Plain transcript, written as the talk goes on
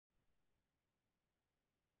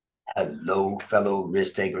Hello, fellow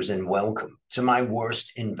risk takers, and welcome to my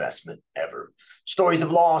worst investment ever. Stories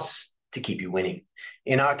of loss to keep you winning.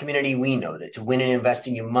 In our community, we know that to win in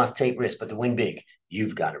investing, you must take risk, but to win big,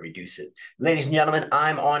 you've got to reduce it. Ladies and gentlemen,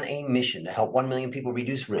 I'm on a mission to help 1 million people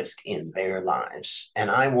reduce risk in their lives. And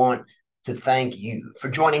I want to thank you for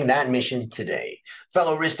joining that mission today.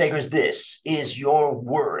 Fellow risk takers, this is your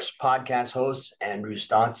worst podcast host, Andrew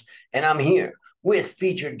Stotts, and I'm here with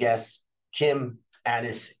featured guest Kim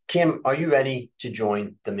Ades. Kim, are you ready to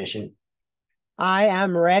join the mission? I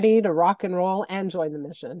am ready to rock and roll and join the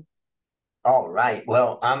mission. All right.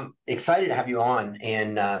 Well, I'm excited to have you on,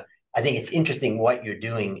 and I think it's interesting what you're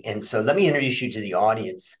doing. And so let me introduce you to the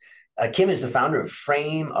audience. Kim is the founder of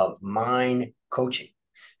Frame of Mind Coaching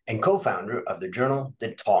and co-founder of the Journal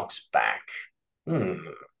That Talks Back.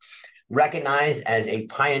 Recognized as a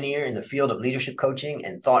pioneer in the field of leadership coaching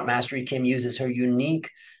and thought mastery, Kim uses her unique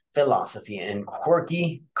philosophy and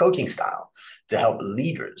quirky coaching style to help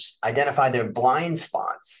leaders identify their blind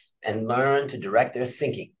spots and learn to direct their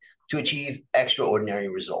thinking to achieve extraordinary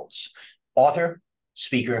results. Author,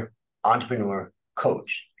 speaker, entrepreneur,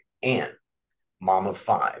 coach, and mom of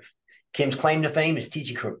five. Kim's claim to fame is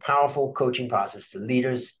teaching her powerful coaching process to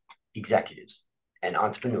leaders, executives, and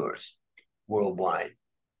entrepreneurs worldwide.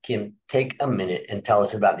 Kim, take a minute and tell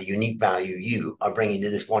us about the unique value you are bringing to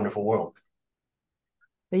this wonderful world.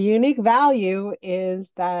 The unique value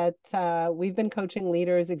is that we've been coaching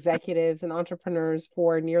leaders, executives, and entrepreneurs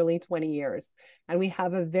for nearly 20 years. And we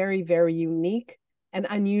have a very, very unique and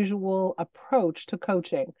unusual approach to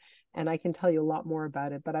coaching. And I can tell you a lot more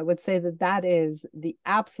about it, but I would say that that is the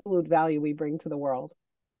absolute value we bring to the world.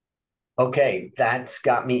 Okay, that's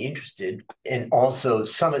got me interested. And also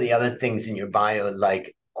some of the other things in your bio,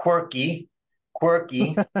 like quirky.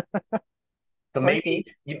 So maybe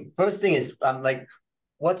Quirky. first thing is like,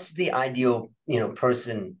 what's the ideal,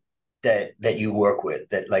 person that you work with?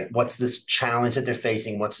 That like, what's this challenge that they're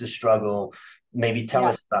facing? What's the struggle? Maybe tell Yeah.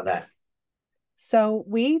 us about that. So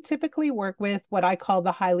we typically work with what I call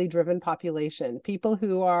the highly driven population, people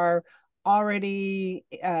who are already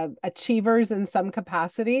achievers in some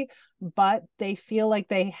capacity, but they feel like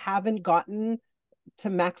they haven't gotten to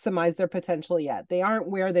maximize their potential yet. They aren't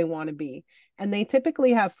where they want to be. And they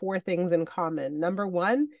typically have four things in common. Number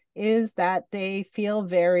one is that they feel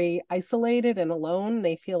very isolated and alone.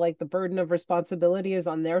 They feel like the burden of responsibility is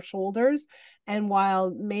on their shoulders. And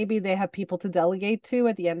while maybe they have people to delegate to,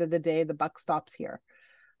 at the end of the day, the buck stops here.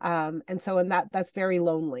 And that's very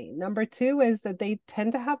lonely. Number two is that they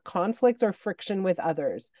tend to have conflict or friction with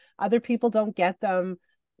others. Other people don't get them.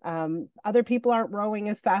 Other people aren't rowing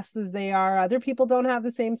as fast as they are. Other people don't have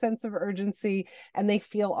the same sense of urgency, and they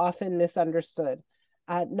feel often misunderstood.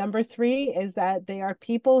 Number three is that they are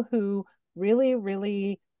people who really,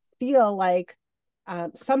 really feel like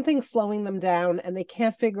something's slowing them down and they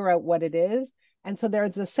can't figure out what it is. And so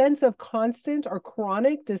there's a sense of constant or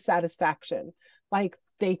chronic dissatisfaction. Like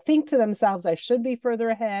they think to themselves, I should be further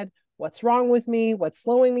ahead. What's wrong with me? What's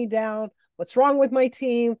slowing me down? What's wrong with my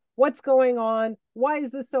team? What's going on? Why is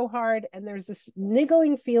this so hard? And there's this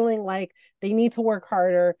niggling feeling like they need to work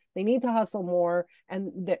harder, they need to hustle more,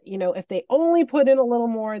 and that, if they only put in a little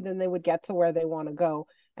more, then they would get to where they want to go.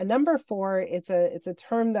 And number four, it's a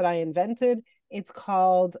term that I invented. It's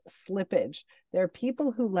called slippage. There are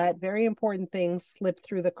people who let very important things slip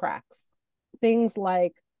through the cracks. Things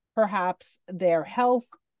like perhaps their health,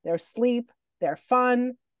 their sleep, their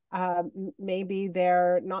fun. Maybe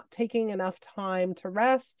they're not taking enough time to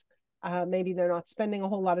rest. Maybe they're not spending a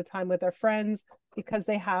whole lot of time with their friends because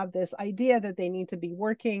they have this idea that they need to be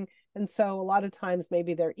working. And so a lot of times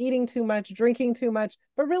maybe they're eating too much, drinking too much,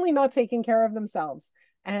 but really not taking care of themselves.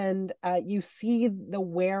 And you see the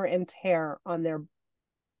wear and tear on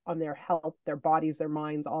their health, their bodies, their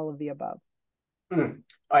minds, all of the above.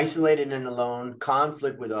 Isolated and alone,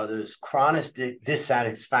 conflict with others, chronic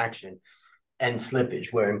dissatisfaction, and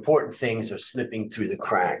slippage, where important things are slipping through the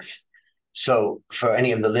cracks. So, for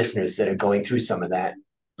any of the listeners that are going through some of that,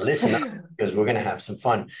 listen up because we're going to have some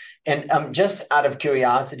fun. And just out of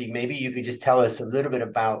curiosity, maybe you could just tell us a little bit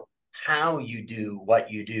about how you do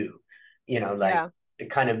what you do. Like Yeah.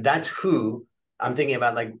 kind of that's who I'm thinking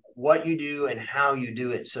about, like what you do and how you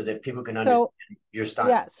do it so that people can understand So your style.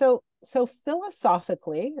 yeah, so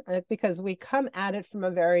philosophically, because we come at it from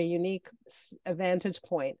a very unique vantage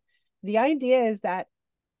point, the idea is that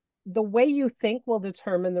the way you think will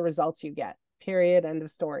determine the results you get. Period. End of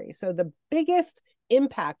story. So the biggest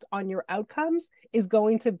impact on your outcomes is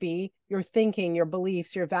going to be your thinking, your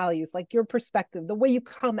beliefs, your values, like your perspective, the way you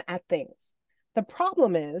come at things. The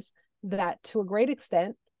problem is that to a great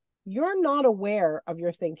extent, you're not aware of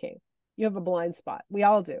your thinking. You have a blind spot. We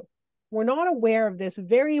all do. we're not aware of this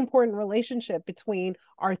very important relationship between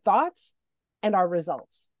our thoughts and our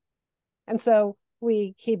results. And so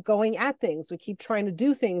we keep going at things. We keep trying to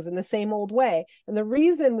do things in the same old way. And the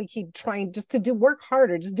reason we keep trying just to work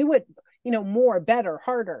harder, just do it, more, better,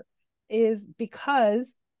 harder, is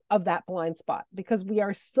because of that blind spot, because we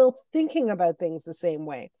are still thinking about things the same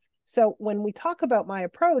way. So when we talk about my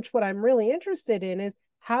approach, what I'm really interested in is,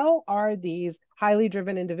 how are these highly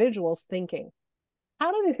driven individuals thinking?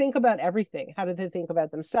 How do they think about everything? How do they think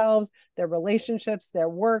about themselves, their relationships, their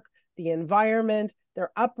work, the environment,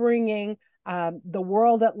 their upbringing, the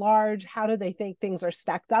world at large? How do they think things are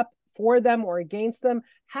stacked up for them or against them?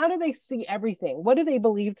 How do they see everything? What do they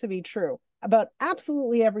believe to be true about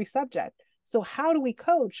absolutely every subject? So how do we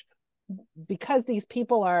coach? Because these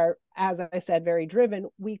people are, as I said, very driven,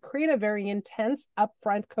 we create a very intense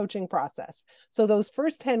upfront coaching process. So those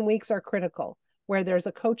first 10 weeks are critical, where there's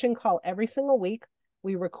a coaching call every single week.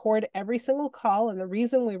 We record every single call. And the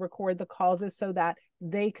reason we record the calls is so that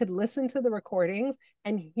they could listen to the recordings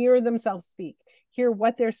and hear themselves speak, hear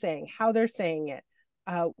what they're saying, how they're saying it,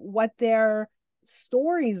 what their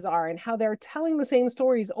stories are, and how they're telling the same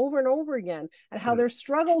stories over and over again, and how their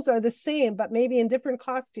struggles are the same, but maybe in different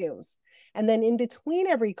costumes. And then in between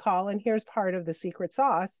every call, and here's part of the secret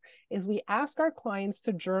sauce, is we ask our clients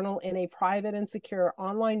to journal in a private and secure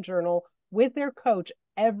online journal with their coach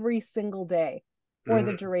every single day for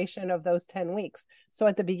the duration of those 10 weeks. So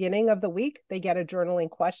at the beginning of the week, they get a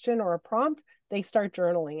journaling question or a prompt, they start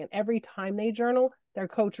journaling. And every time they journal, their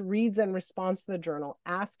coach reads and responds to the journal,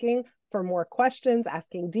 asking for more questions,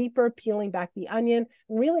 asking deeper, peeling back the onion,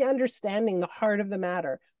 really understanding the heart of the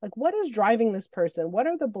matter. Like, what is driving this person? What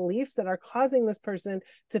are the beliefs that are causing this person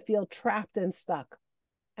to feel trapped and stuck?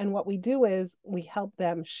 And what we do is we help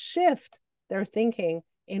them shift their thinking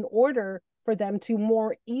in order for them to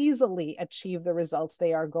more easily achieve the results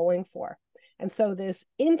they are going for. And so this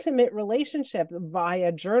intimate relationship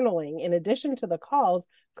via journaling, in addition to the calls,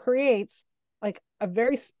 creates like a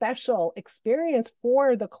very special experience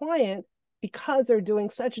for the client, because they're doing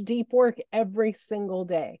such deep work every single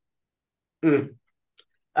day.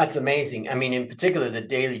 That's amazing. I mean, in particular, the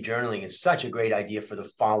daily journaling is such a great idea for the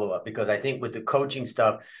follow-up, because I think with the coaching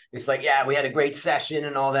stuff, it's like, yeah, we had a great session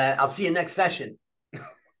and all that. I'll see you next session.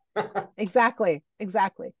 Exactly.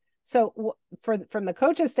 So from the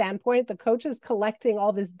coach's standpoint, the coach is collecting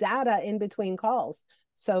all this data in between calls.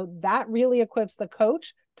 So that really equips the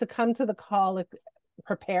coach to come to the call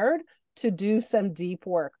prepared to do some deep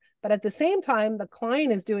work. But at the same time, the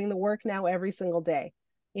client is doing the work now every single day.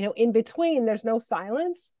 In between, there's no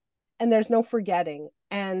silence and there's no forgetting.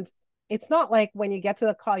 And it's not like when you get to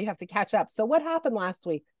the call, you have to catch up. So what happened last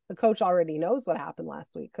week? The coach already knows what happened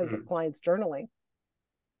last week because the client's journaling.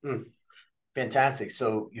 Fantastic.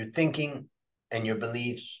 So your thinking and your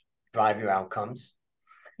beliefs drive your outcomes.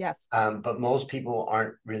 Yes. But most people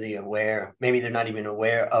aren't really aware. Maybe they're not even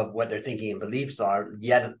aware of what their thinking and beliefs are,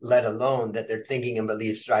 yet let alone that their thinking and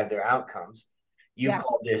beliefs drive their outcomes. You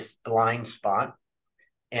call this blind spot.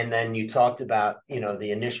 And then you talked about,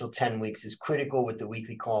 the initial 10 weeks is critical with the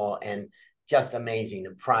weekly call, and just amazing,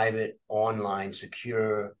 the private, online,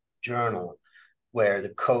 secure journal where the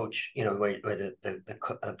coach, where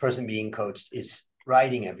the person being coached is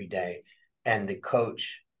writing every day, and the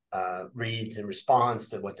coach reads and responds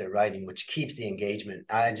to what they're writing, which keeps the engagement.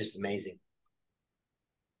 Just amazing.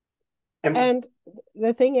 And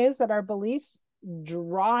the thing is that our beliefs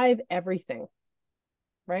drive everything,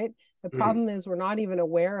 right? The problem is we're not even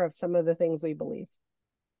aware of some of the things we believe.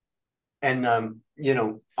 And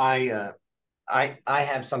I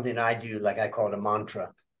have something I do, like I call it a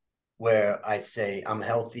mantra, where I say I'm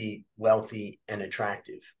healthy, wealthy, and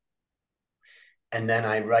attractive. And then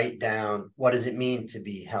I write down, what does it mean to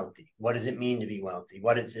be healthy? What does it mean to be wealthy?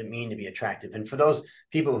 What does it mean to be attractive? And for those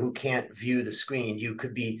people who can't view the screen, you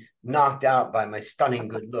could be knocked out by my stunning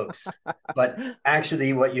good looks. But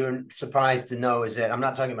actually, what you're surprised to know is that I'm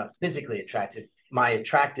not talking about physically attractive. My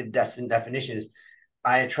attractive definition is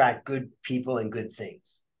I attract good people and good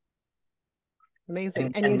things.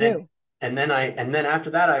 Amazing. And you do. And then after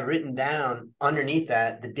that, I've written down underneath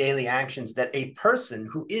that the daily actions that a person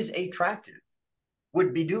who is attractive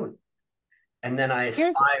would be doing. And then I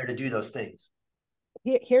aspire to do those things.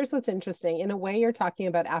 Here's what's interesting. In a way, you're talking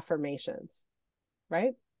about affirmations,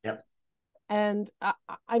 right? Yep. And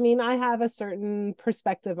I mean, I have a certain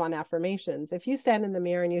perspective on affirmations. If you stand in the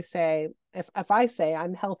mirror and you say, if I say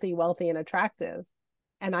I'm healthy, wealthy, and attractive,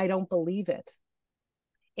 and I don't believe it,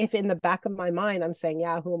 if in the back of my mind, I'm saying,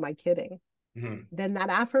 yeah, who am I kidding? Then that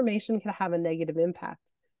affirmation can have a negative impact.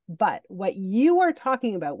 But what you are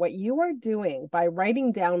talking about, what you are doing by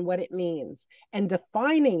writing down what it means and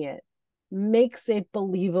defining it, makes it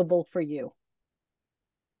believable for you?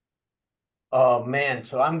 Oh man,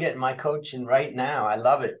 so I'm getting my coaching right now. I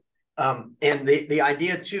love it. And the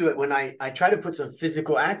idea too, when I try to put some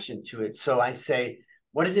physical action to it. So I say,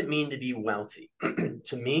 what does it mean to be wealthy?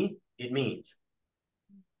 To me, it means,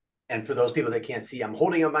 and for those people that can't see, I'm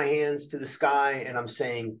holding up my hands to the sky and I'm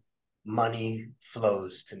saying, money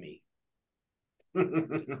flows to me.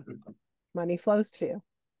 Money flows to you.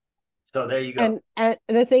 So there you go. And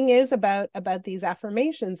the thing is about these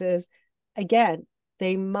affirmations is, again,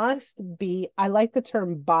 they must be, I like the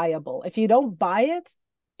term buyable. If you don't buy it,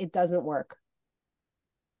 it doesn't work.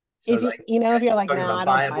 So If you, like, you know, yeah, if you're you're like, talking no, about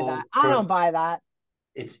I don't buy that. viable, I don't buy that.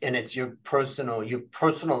 it's your personal, you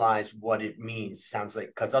personalize what it means. Sounds like,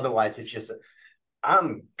 because otherwise it's just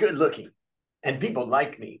I'm good looking and people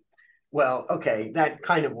like me. Well, okay, that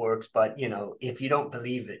kind of works, but if you don't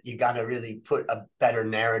believe it, you got to really put a better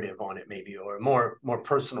narrative on it, maybe, or a more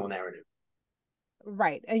personal narrative.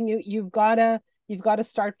 Right. And you've got to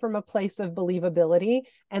start from a place of believability,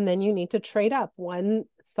 and then you need to trade up one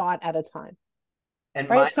thought at a time. And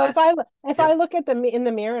Right. So if I yep, look at the in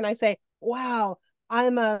the mirror and I say, wow,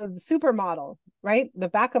 I'm a supermodel, right? The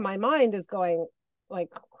back of my mind is going like,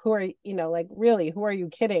 who are like, really, who are you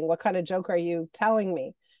kidding? What kind of joke are you telling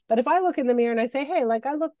me? But if I look in the mirror and I say, hey, like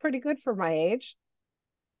I look pretty good for my age,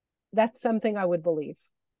 that's something I would believe.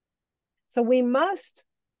 So we must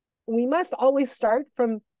always start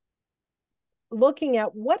from looking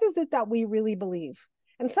at what is it that we really believe.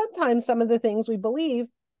 And sometimes some of the things we believe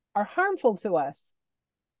are harmful to us,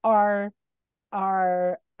 are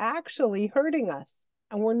are actually hurting us,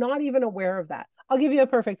 and we're not even aware of that. I'll give you a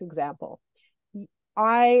perfect example.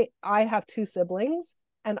 I have two siblings,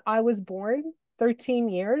 and I was born 13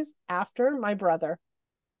 years after my brother.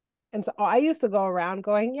 And so I used to go around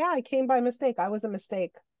going, yeah, I came by mistake. I was a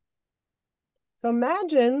mistake. So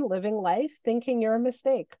imagine living life thinking you're a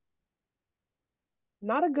mistake.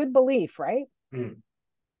 Not a good belief, right? mm,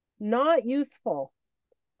 Not useful,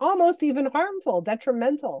 almost even harmful,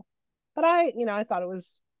 detrimental. But I thought it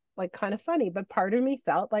was like kind of funny. But part of me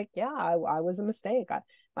felt like, yeah, I was a mistake.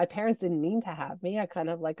 My parents didn't mean to have me. I kind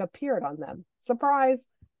of like appeared on them. Surprise,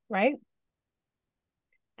 right?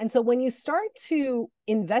 And so when you start to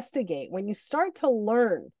investigate, when you start to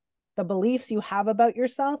learn the beliefs you have about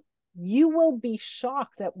yourself, you will be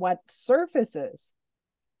shocked at what surfaces,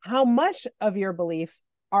 how much of your beliefs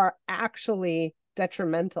are actually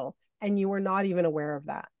detrimental, and you were not even aware of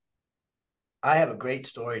that. I have a great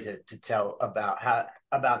story to tell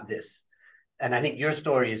about this. And I think your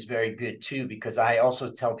story is very good too, because I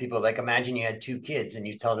also tell people, like, imagine you had two kids and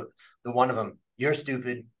you tell the one of them, you're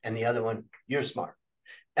stupid, and the other one, you're smart.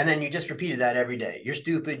 And then you just repeated that every day. You're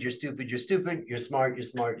stupid, you're stupid, you're stupid, you're smart, you're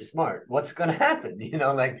smart, you're smart. What's going to happen?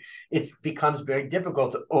 Like it becomes very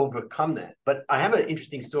difficult to overcome that. But I have an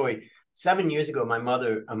interesting story. 7 years ago,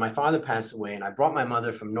 my father passed away, and I brought my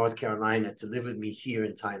mother from North Carolina to live with me here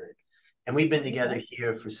in Thailand. And we've been together Okay.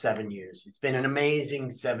 here for 7 years. It's been an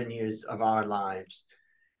amazing 7 years of our lives.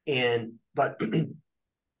 But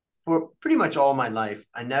for pretty much all my life,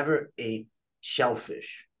 I never ate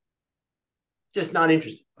shellfish. Just not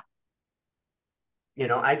interested.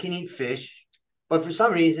 I can eat fish, but for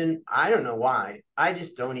some reason, I don't know why, I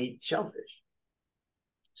just don't eat shellfish.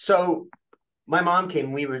 So my mom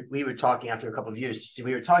came. We were talking after a couple of years.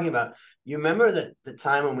 We were talking about, you remember the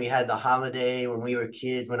time when we had the holiday when we were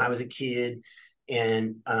kids, when I was a kid,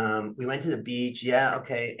 and we went to the beach. Yeah,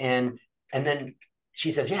 okay. And then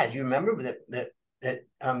she says, yeah, do you remember that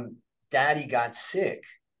Daddy got sick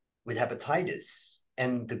with hepatitis,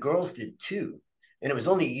 and the girls did too, and it was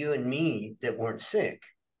only you and me that weren't sick,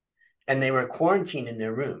 and they were quarantined in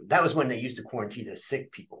their room. That was when they used to quarantine the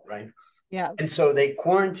sick people, right? Yeah. And so they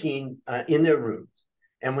quarantined in their rooms.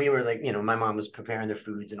 And we were like, my mom was preparing their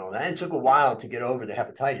foods and all that. And it took a while to get over the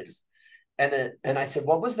hepatitis. And I said,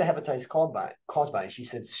 what was the hepatitis caused by? She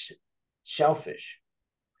said, shellfish.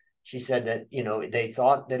 She said that, they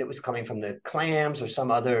thought that it was coming from the clams or some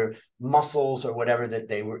other mussels or whatever that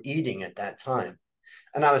they were eating at that time.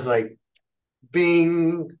 And I was like,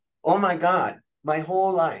 bing, oh my God, my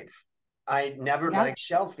whole life. I never Yeah. liked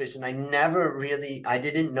shellfish, and I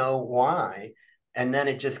didn't know why. And then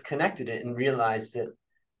it just connected it and realized that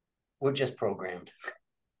we're just programmed.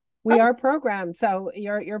 We are programmed. So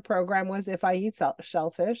your program was, if I eat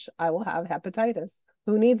shellfish, I will have hepatitis.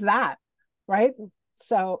 Who needs that? Right?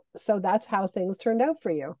 So that's how things turned out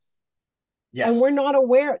for you. And Yes. we're not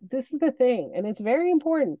aware. This is the thing, and it's very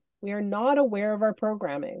important. We are not aware of our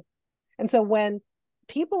programming. And so when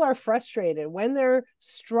people are frustrated, when they're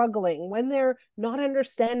struggling, when they're not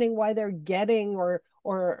understanding why they're getting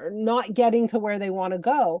or not getting to where they want to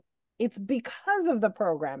go, It's because of the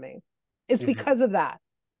programming. It's Mm-hmm. because of that.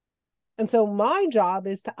 And so my job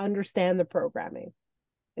is to understand the programming,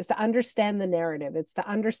 is to understand the narrative. It's to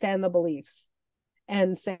understand the beliefs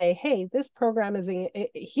and say, hey, this program is,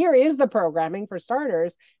 here is the programming for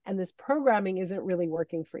starters, and this programming isn't really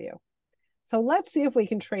working for you. So let's see if we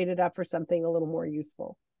can trade it up for something a little more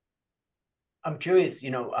useful. I'm curious,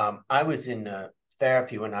 I was in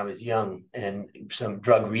therapy when I was young and some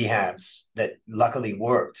drug rehabs that luckily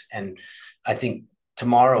worked. And I think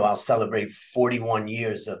tomorrow I'll celebrate 41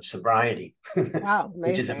 years of sobriety, Wow,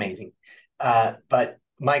 which is amazing. amazing. But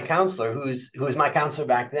my counselor, who was my counselor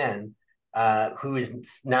back then, who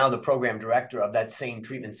is now the program director of that same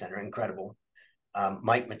treatment center, incredible,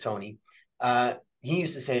 Mike Matoney, he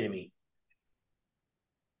used to say to me,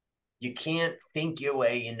 you can't think your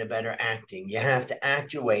way into better acting. You have to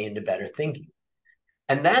act your way into better thinking.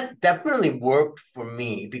 And that definitely worked for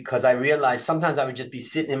me because I realized sometimes I would just be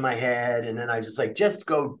sitting in my head and then I just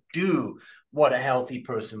go do what a healthy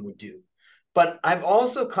person would do. But I've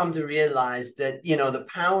also come to realize that, the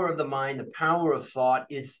power of the mind, the power of thought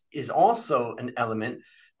is also an element.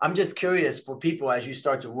 I'm just curious for people as you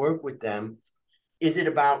start to work with them, is it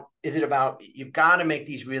about you've got to make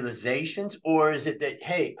these realizations, or is it that,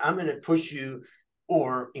 hey, I'm going to push you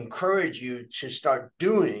or encourage you to start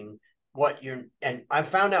doing what you're, and I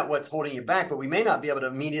found out what's holding you back, but we may not be able to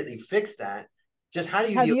immediately fix that. Just how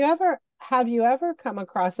do you Have deal? you ever come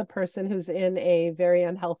across a person who's in a very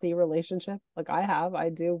unhealthy relationship? Like I have, I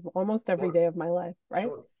do almost every Sure, day of my life, right?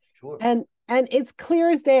 sure, sure. And it's clear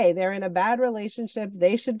as day. They're in a bad relationship.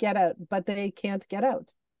 They should get out, but they can't get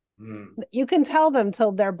out. Mm, You can tell them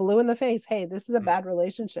till they're blue in the face, hey, this is a mm, bad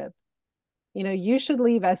relationship. You should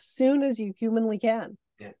leave as soon as you humanly can.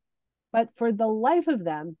 yeah. But for the life of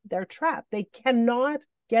them, they're trapped. They cannot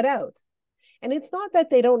get out. And it's not that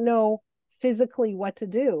they don't know physically what to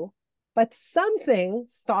do, but something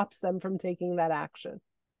stops them from taking that action.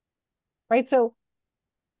 Right. So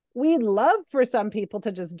we'd love for some people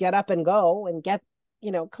to just get up and go and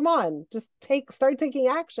come on, just start taking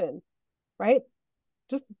action. Right.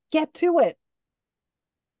 Just get to it.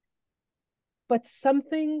 But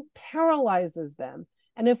something paralyzes them.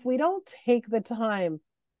 And if we don't take the time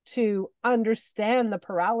to understand the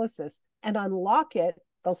paralysis and unlock it,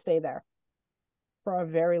 they'll stay there for a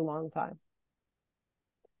very long time.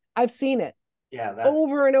 I've seen it Yeah, that's,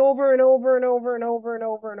 over and over and over and over and over and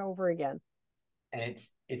over and over again. and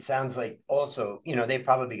it sounds like also, they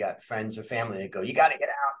probably got friends or family that go, you got to get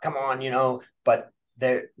out, come on, but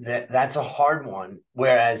that's a hard one.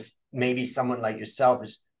 Whereas maybe someone like yourself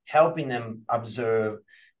is helping them observe,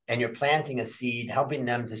 and you're planting a seed, helping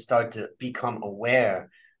them to start to become aware,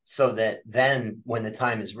 so that then when the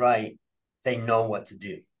time is right, they know what to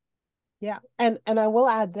do. Yeah. And I will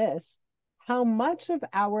add this. How much of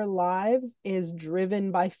our lives is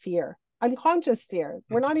driven by fear? Unconscious fear.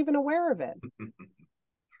 We're not even aware of it.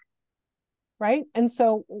 Right. And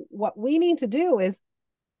so what we need to do is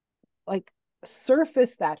like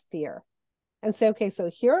surface that fear and say, okay, so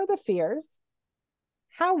here are the fears.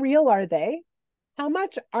 How real are they? How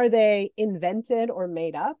much are they invented or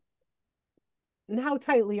made up? And how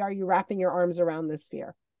tightly are you wrapping your arms around this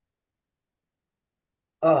fear?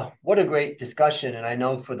 Oh, what a great discussion. And I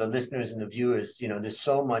know for the listeners and the viewers, there's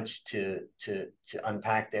so much to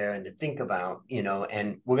unpack there and to think about,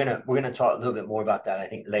 and we're gonna talk a little bit more about that, I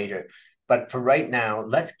think, later. But for right now,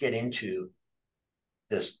 let's get into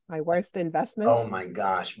this. My worst investment. Oh my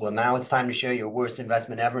gosh. Well, now it's time to share your worst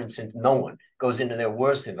investment ever. And since no one goes into their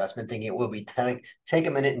worst investment thinking it will be, take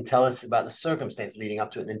a minute and tell us about the circumstance leading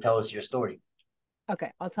up to it, and then tell us your story.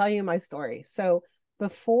 Okay, I'll tell you my story. So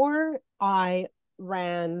before I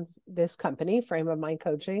ran this company, Frame of Mind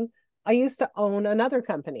Coaching, I used to own another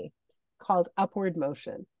company called Upward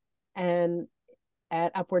Motion. And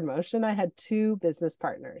at Upward Motion, I had two business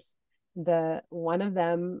partners. The one of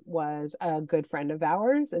them was a good friend of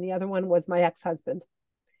ours, and the other one was my ex-husband.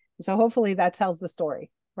 So hopefully that tells the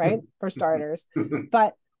story, right? For starters.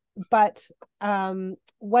 But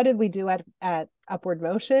what did we do at Upward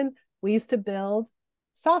Motion? We used to build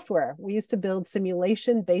software. We used to build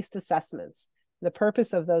simulation-based assessments. The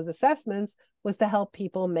purpose of those assessments was to help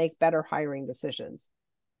people make better hiring decisions.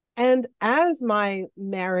 And as my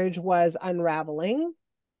marriage was unraveling,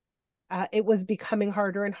 it was becoming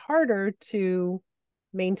harder and harder to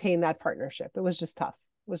maintain that partnership. It was just tough.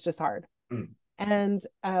 It was just hard. Mm. And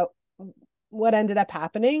what ended up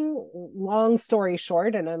happening, long story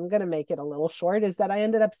short, and I'm going to make it a little short, is that I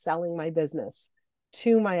ended up selling my business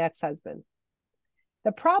to my ex-husband.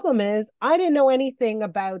 The problem is I didn't know anything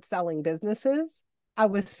about selling businesses. I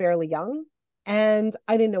was fairly young. And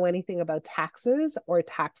I didn't know anything about taxes or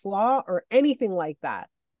tax law or anything like that.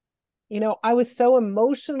 I was so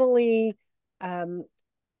emotionally um,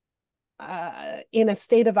 in a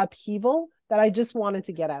state of upheaval that I just wanted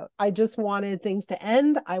to get out. I just wanted things to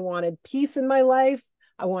end. I wanted peace in my life.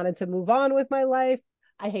 I wanted to move on with my life.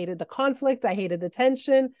 I hated the conflict. I hated the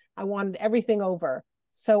tension. I wanted everything over.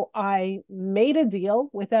 So I made a deal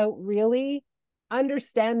without really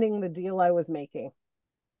understanding the deal I was making.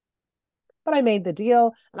 But I made the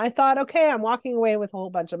deal and I thought, okay, I'm walking away with a whole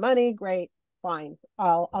bunch of money. Great, fine.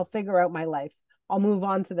 I'll figure out my life. I'll move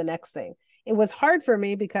on to the next thing. It was hard for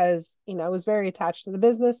me because, I was very attached to the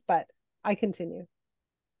business, but I continued.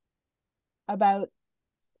 About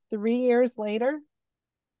 3 years later,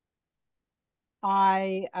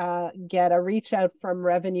 I get a reach out from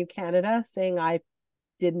Revenue Canada saying I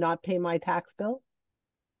did not pay my tax bill.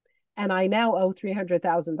 And I now owe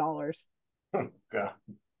 $300,000. Oh, God.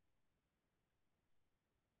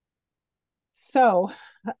 So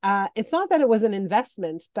it's not that it was an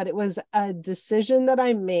investment, but it was a decision that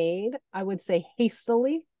I made, I would say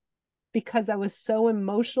hastily, because I was so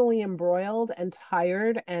emotionally embroiled and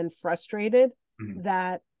tired and frustrated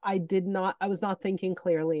that I was not thinking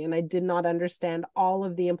clearly, and I did not understand all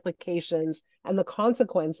of the implications and the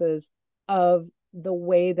consequences of the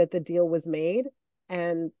way that the deal was made.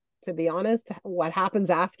 And to be honest, what happens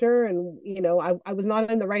after, and I was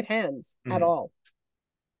not in the right hands at all.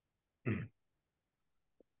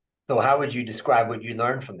 So how would you describe what you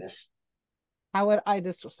learned from this? How would I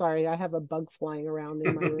just, sorry, I have a bug flying around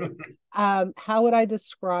in my room. How would I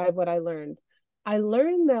describe what I learned? I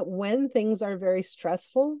learned that when things are very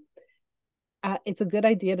stressful, it's a good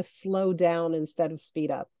idea to slow down instead of speed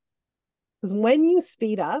up. Because when you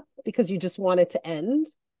speed up because you just want it to end,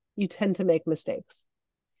 you tend to make mistakes.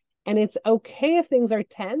 And it's okay if things are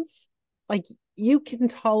tense, like you can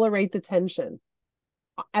tolerate the tension.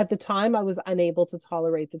 At the time, I was unable to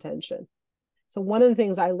tolerate the tension. So one of the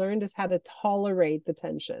things I learned is how to tolerate the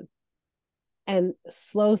tension and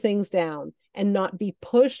slow things down and not be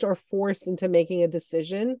pushed or forced into making a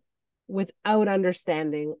decision without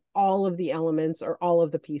understanding all of the elements or all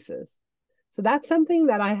of the pieces. So that's something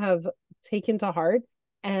that I have taken to heart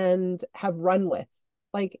and have run with.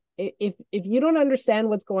 Like if you don't understand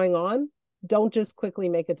what's going on, don't just quickly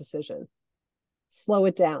make a decision. Slow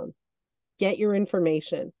it down. Get your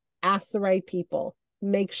information. Ask the right people.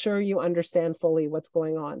 Make sure you understand fully what's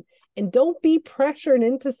going on. And don't be pressured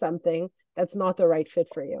into something that's not the right fit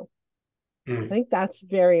for you. I think that's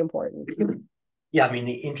very important. Yeah, I mean,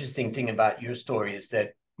 the interesting thing about your story is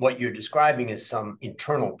that what you're describing is some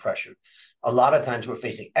internal pressure. A lot of times we're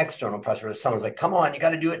facing external pressure. Someone's like, come on, you got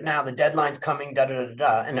to do it now. The deadline's coming, da, da, da,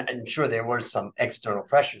 da. And sure, there were some external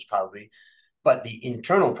pressures probably, but the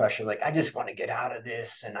internal pressure, like, I just want to get out of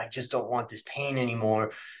this and I just don't want this pain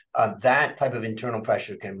anymore. That type of internal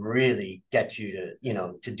pressure can really get you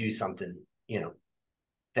to, to do something,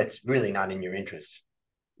 that's really not in your interest.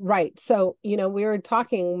 Right. So, we were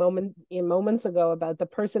talking moments ago about the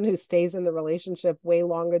person who stays in the relationship way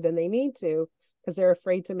longer than they need to because they're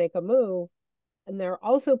afraid to make a move. And there are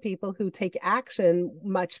also people who take action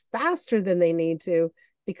much faster than they need to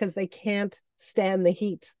because they can't stand the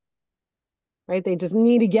heat. Right? They just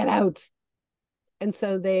need to get out. And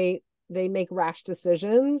so they make rash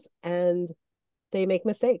decisions and they make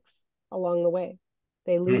mistakes along the way.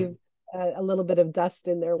 They leave a little bit of dust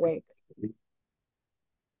in their wake.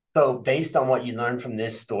 So based on what you learned from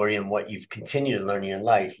this story and what you've continued to learn in your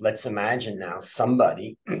life, let's imagine now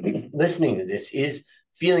somebody listening to this is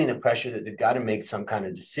feeling the pressure that they've got to make some kind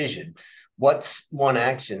of decision. What's one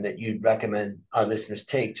action that you'd recommend our listeners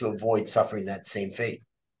take to avoid suffering that same fate?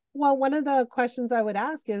 Well, one of the questions I would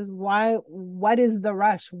ask is what is the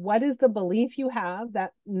rush? What is the belief you have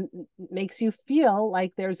that makes you feel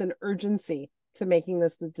like there's an urgency to making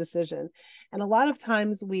this decision? And a lot of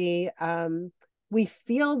times we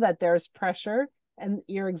feel that there's pressure, and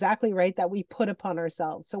you're exactly right, that we put upon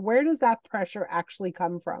ourselves. So where does that pressure actually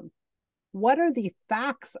come from? What are the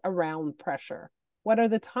facts around pressure? What are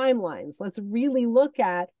the timelines? Let's really look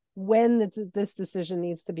at when this decision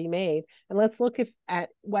needs to be made. And let's look at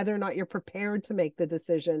whether or not you're prepared to make the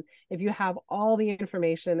decision if you have all the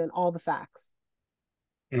information and all the facts.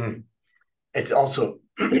 It's also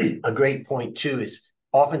a great point too, is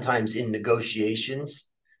oftentimes in negotiations,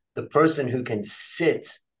 the person who can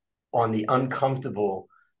sit on the uncomfortable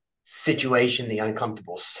situation, the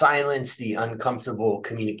uncomfortable silence, the uncomfortable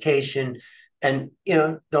communication, and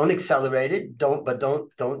don't accelerate it, don't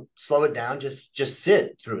slow it down, just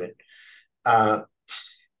sit through it.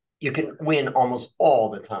 You can win almost all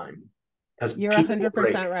the time, because you're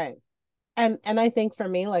 100% right. And I think for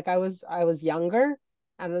me, like I was younger,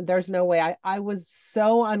 and there's no way I was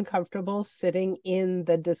so uncomfortable sitting in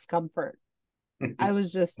the discomfort. I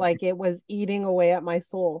was just like, it was eating away at my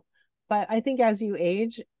soul. But I think as you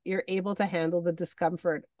age, you're able to handle the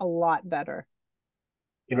discomfort a lot better.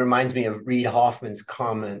 It reminds me of Reid Hoffman's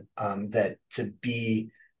comment that to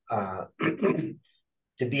be an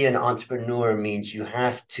entrepreneur means you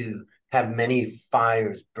have to have many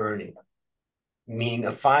fires burning, meaning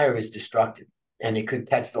a fire is destructive and it could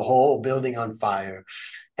catch the whole building on fire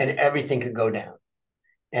and everything could go down.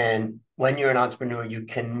 And when you're an entrepreneur, you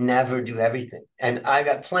can never do everything. And I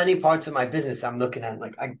got plenty parts of my business I'm looking at,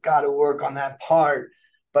 like, I got to work on that part,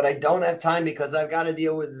 but I don't have time because I've got to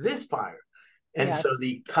deal with this fire. And so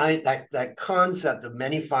Yes. the that concept of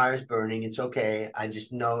many fires burning, it's okay. I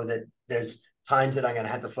just know that there's times that I'm gonna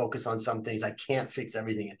have to focus on some things. I can't fix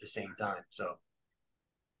everything at the same time. So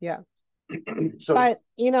Yeah. so But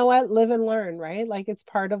you know what? Live and learn, right? Like it's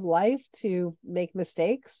part of life to make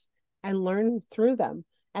mistakes and learn through them.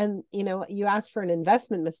 And you asked for an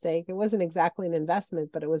investment mistake. It wasn't exactly an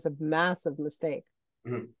investment, but it was a massive mistake.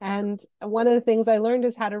 And one of the things I learned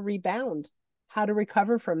is how to rebound, how to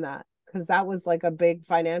recover from that, because that was like a big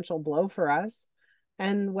financial blow for us.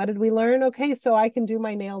 And what did we learn? Okay, so I can do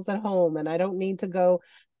my nails at home and I don't need to go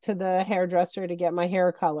to the hairdresser to get my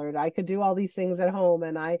hair colored. I could do all these things at home,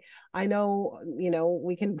 and I know,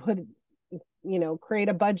 we can create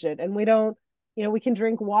a budget, and we don't, we can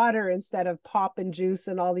drink water instead of pop and juice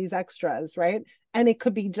and all these extras, right? And it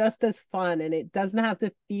could be just as fun, and it doesn't have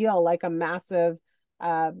to feel like a massive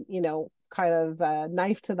kind of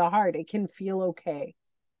knife to the heart. It can feel okay.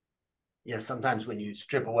 yeah, sometimes when you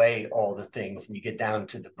strip away all the things and you get down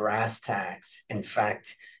to the brass tacks, in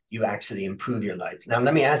fact, you actually improve your life. Now,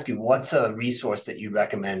 let me ask you, what's a resource that you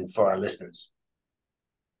recommend for our listeners?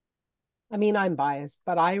 I mean, I'm biased,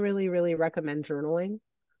 but I really, really recommend journaling.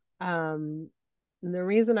 Um, and the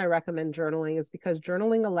reason I recommend journaling is because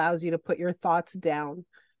journaling allows you to put your thoughts down.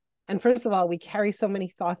 And first of all, we carry so many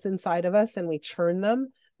thoughts inside of us and we churn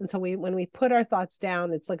them. And so when we put our thoughts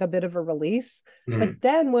down, it's like a bit of a release. But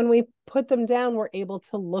then when we put them down, we're able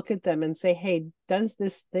to look at them and say, hey, does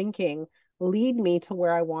this thinking lead me to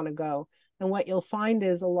where I want to go? And what you'll find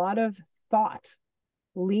is a lot of thought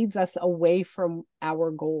leads us away from our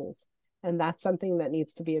goals. And that's something that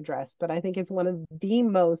needs to be addressed. But I think it's one of the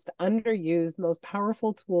most underused, most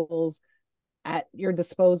powerful tools at your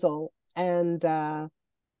disposal. And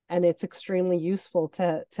it's extremely useful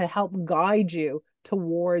to help guide you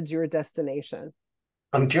towards your destination.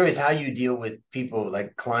 I'm curious how you deal with people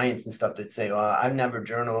like clients and stuff that say, "Oh, I've never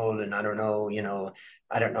journaled and I don't know,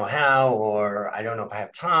 I don't know how, or I don't know if I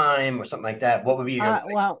have time or something like that." What would be your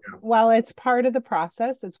advice? Well, it's part of the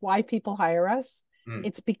process. It's why people hire us. Mm.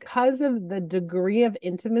 It's because of the degree of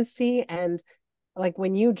intimacy, and like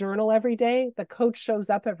when you journal every day, the coach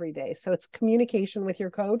shows up every day. So it's communication with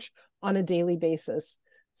your coach on a daily basis.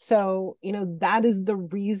 So, that is the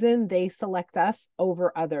reason they select us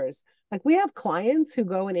over others. Like we have clients who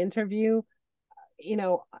go and interview,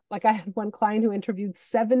 like I had one client who interviewed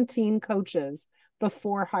 17 coaches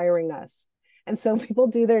before hiring us. And so people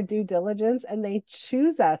do their due diligence and they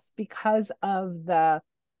choose us because of the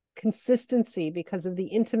consistency, because of the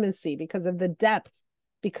intimacy, because of the depth,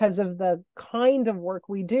 because of the kind of work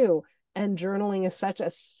we do. And journaling is such a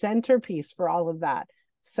centerpiece for all of that.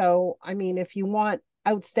 So, I mean, if you want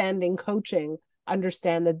outstanding coaching,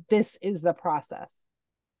 understand that this is the process.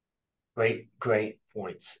 Great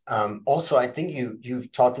points. Also, I think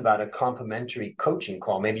you've talked about a complimentary coaching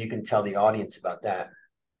call. Maybe you can tell the audience about that.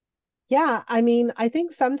 Yeah, I mean, I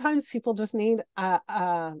think sometimes people just need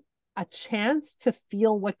a chance to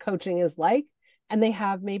feel what coaching is like, and they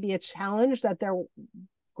have maybe a challenge that they're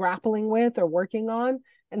grappling with or working on.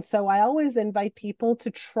 And so I always invite people to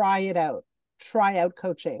try out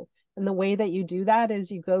coaching. And the way that you do that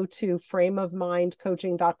is you go to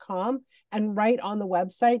frameofmindcoaching.com, and right on the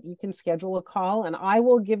website, you can schedule a call, and I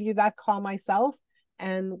will give you that call myself,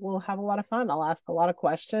 and we'll have a lot of fun. I'll ask a lot of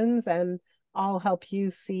questions, and I'll help you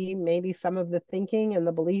see maybe some of the thinking and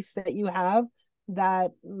the beliefs that you have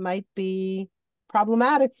that might be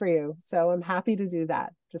problematic for you. So I'm happy to do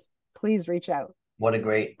that. Just please reach out. What a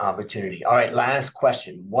great opportunity. All right, last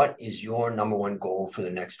question. What is your number one goal for the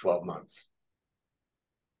next 12 months?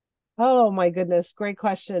 Oh my goodness, great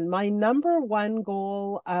question. My number one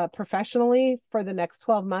goal professionally for the next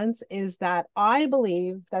 12 months is that I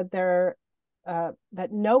believe that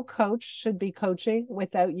that no coach should be coaching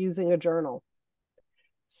without using a journal.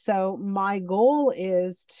 So my goal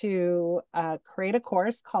is to create a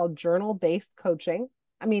course called Journal-Based Coaching.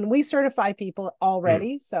 I mean, we certify people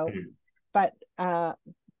already, so but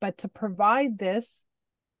but to provide this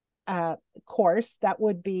course that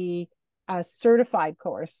would be a certified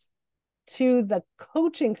course to the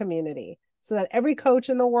coaching community so that every coach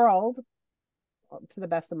in the world, to the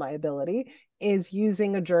best of my ability, is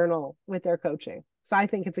using a journal with their coaching. So I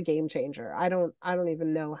think it's a game changer. I don't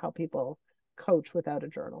even know how people coach without a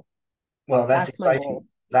journal. Well, that's my exciting. goal.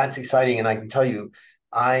 That's exciting. And I can tell you,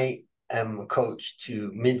 I am a coach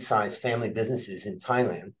to mid-sized family businesses in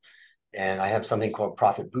Thailand. And I have something called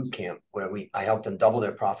Profit Boot Camp where I help them double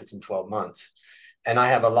their profits in 12 months. And I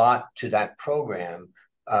have a lot to that program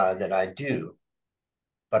that I do,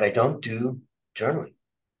 but I don't do journaling.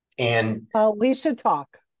 And we should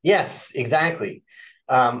talk. yes, exactly.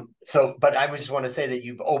 But I just want to say that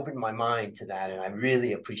you've opened my mind to that, and I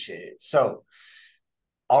really appreciate it. So,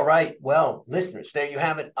 all right. Well, listeners, there you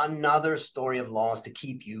have it. Another story of loss to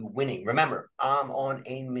keep you winning. Remember, I'm on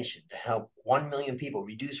a mission to help 1 million people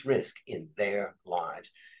reduce risk in their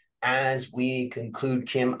lives. As we conclude,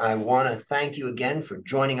 Kim, I want to thank you again for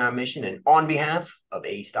joining our mission. And on behalf of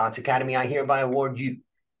Ades Academy, I hereby award you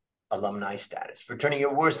alumni status for turning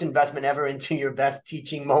your worst investment ever into your best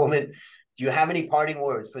teaching moment. Do you have any parting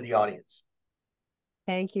words for the audience?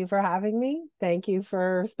 Thank you for having me. Thank you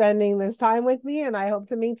for spending this time with me. And I hope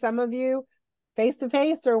to meet some of you face to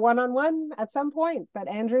face or one-on-one at some point. But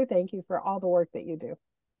Andrew, thank you for all the work that you do.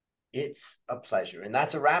 It's a pleasure. And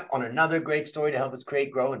that's a wrap on another great story to help us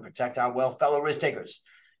create, grow, and protect our wealth. Fellow risk takers,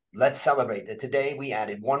 let's celebrate that today we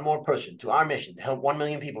added one more person to our mission to help 1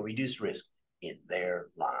 million people reduce risk in their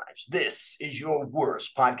lives. This is your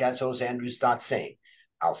worst podcast host, Andrew Stott, saying,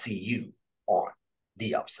 I'll see you on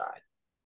the upside.